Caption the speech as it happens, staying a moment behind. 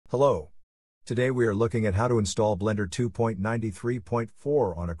Hello. Today we are looking at how to install Blender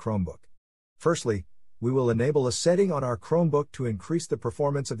 2.93.4 on a Chromebook. Firstly, we will enable a setting on our Chromebook to increase the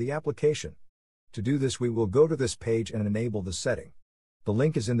performance of the application. To do this, we will go to this page and enable the setting. The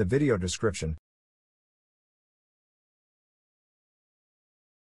link is in the video description.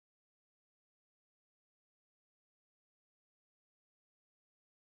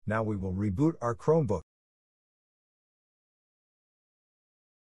 Now we will reboot our Chromebook.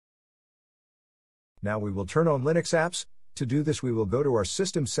 Now we will turn on Linux apps. To do this, we will go to our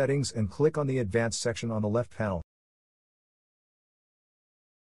system settings and click on the advanced section on the left panel.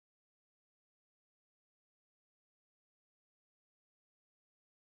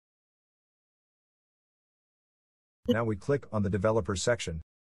 Now we click on the developer section.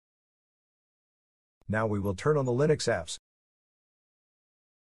 Now we will turn on the Linux apps.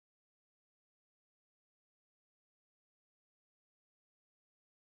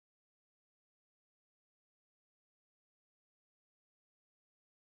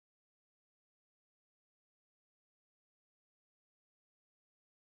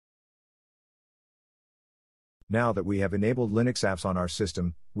 Now that we have enabled Linux apps on our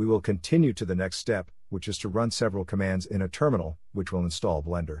system, we will continue to the next step, which is to run several commands in a terminal, which will install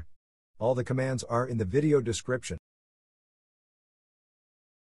Blender. All the commands are in the video description.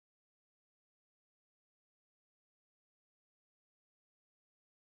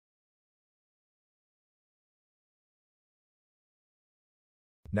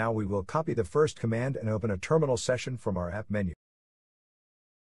 Now we will copy the first command and open a terminal session from our app menu.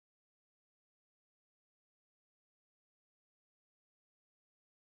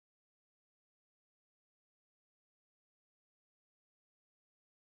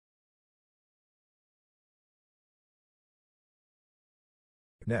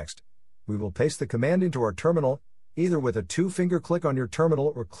 Next, we will paste the command into our terminal, either with a two-finger click on your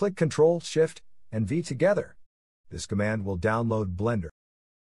terminal or click Ctrl, Shift, and V together. This command will download Blender.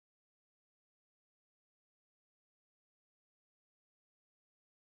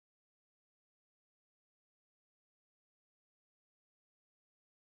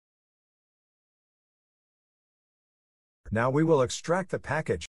 Now we will extract the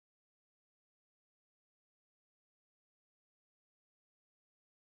package.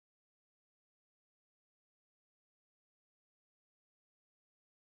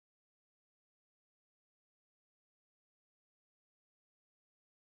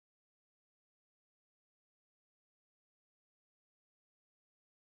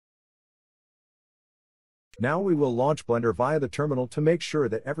 Now we will launch Blender via the terminal to make sure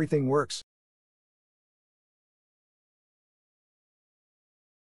that everything works.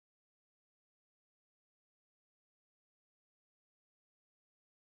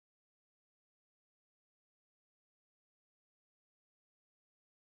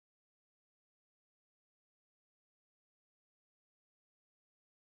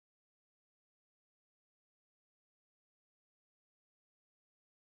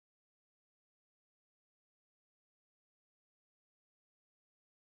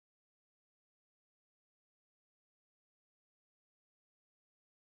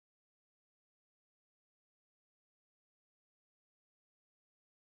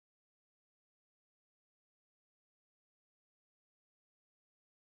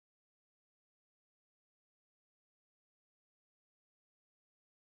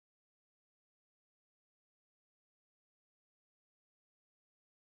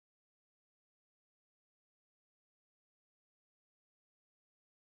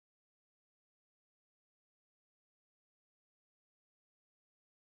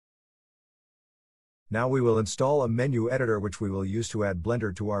 Now we will install a menu editor which we will use to add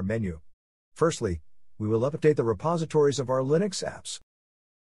Blender to our menu. Firstly, we will update the repositories of our Linux apps.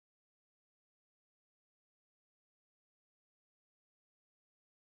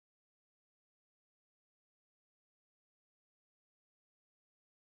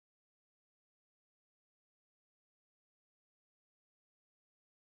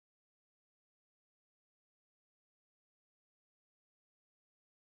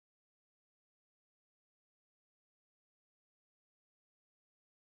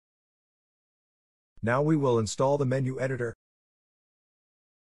 Now we will install the menu editor.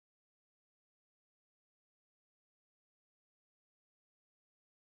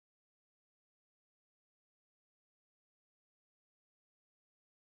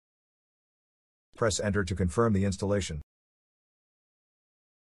 Press Enter to confirm the installation.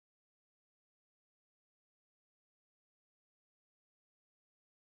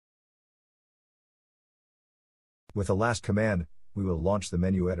 With the last command, we will launch the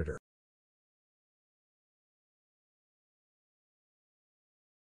menu editor.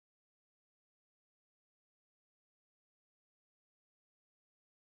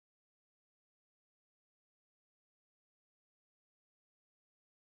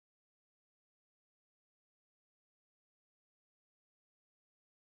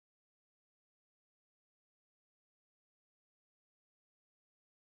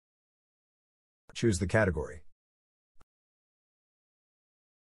 Choose the category.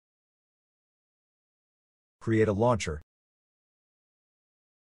 Create a launcher.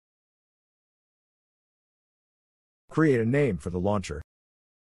 Create a name for the launcher.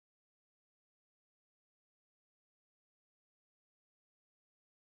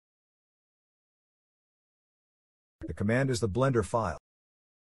 The command is the Blender file.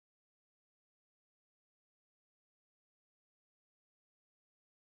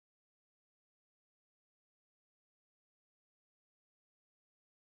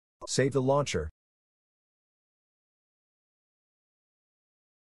 Save the launcher.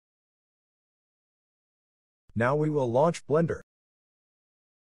 Now we will launch Blender.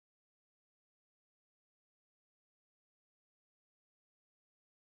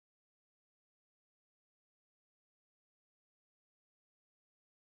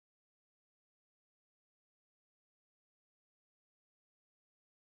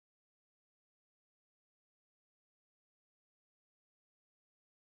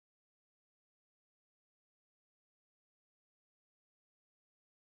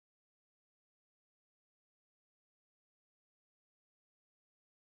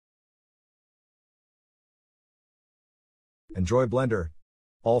 Enjoy Blender.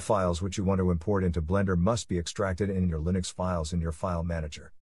 All files which you want to import into Blender must be extracted in your Linux files in your file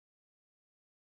manager.